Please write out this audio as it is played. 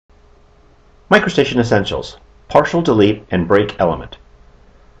MicroStation Essentials: Partial Delete and Break Element.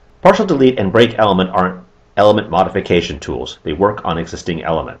 Partial delete and break element aren't element modification tools. They work on existing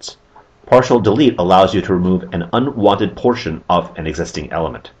elements. Partial delete allows you to remove an unwanted portion of an existing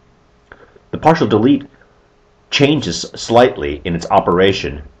element. The partial delete changes slightly in its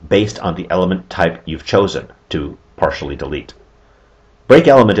operation based on the element type you've chosen to partially delete. Break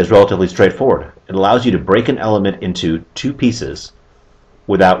element is relatively straightforward. It allows you to break an element into two pieces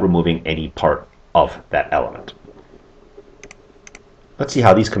without removing any part of that element. Let's see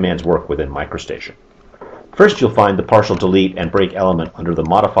how these commands work within MicroStation. First, you'll find the partial delete and break element under the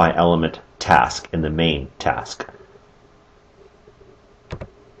modify element task in the main task.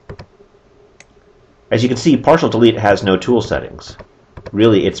 As you can see, partial delete has no tool settings.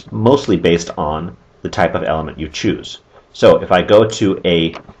 Really, it's mostly based on the type of element you choose. So if I go to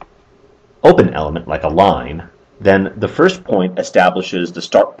a open element like a line, then the first point establishes the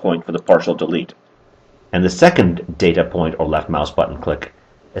start point for the partial delete, and the second data point or left mouse button click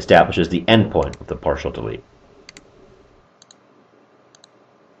establishes the end point of the partial delete.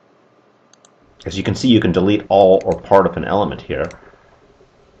 As you can see, you can delete all or part of an element here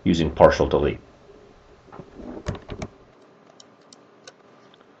using partial delete.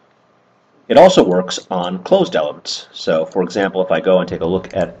 It also works on closed elements. So for example, if I go and take a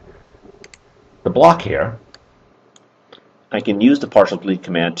look at the block here, I can use the partial delete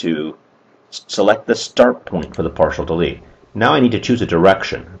command to select the start point for the partial delete. Now I need to choose a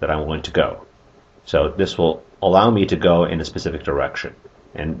direction that I'm going to go. So this will allow me to go in a specific direction.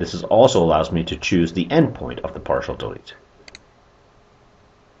 And this also allows me to choose the end point of the partial delete.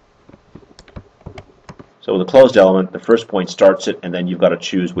 So with a closed element, the first point starts it, and then you've got to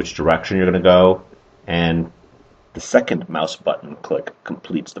choose which direction you're going to go, and the second mouse button click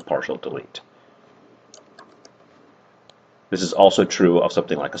completes the partial delete. This is also true of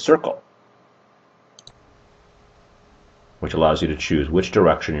something like a circle, which allows you to choose which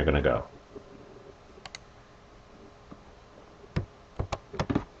direction you're going to go.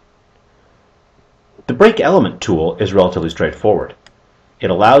 The break element tool is relatively straightforward. It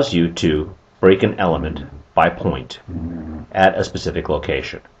allows you to break an element by point at a specific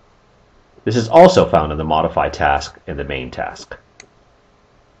location. This is also found in the modify task in the main task.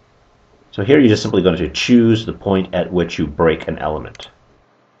 So here you're just simply going to choose the point at which you break an element.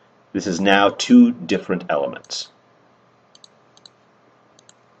 This is now two different elements.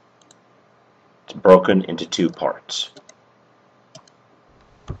 It's broken into two parts.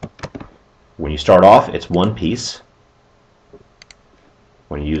 When you start off, it's one piece.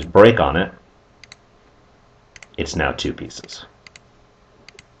 When you use break on it, it's now two pieces.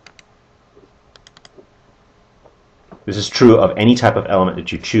 This is true of any type of element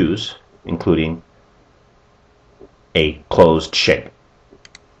that you choose, including a closed shape.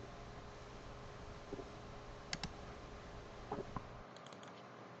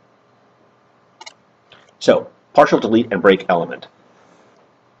 So, partial delete and break element.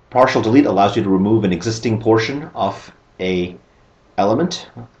 Partial delete allows you to remove an existing portion of an element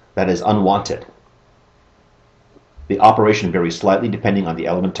that is unwanted. The operation varies slightly depending on the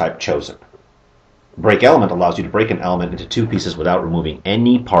element type chosen. Break element allows you to break an element into two pieces without removing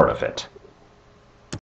any part of it.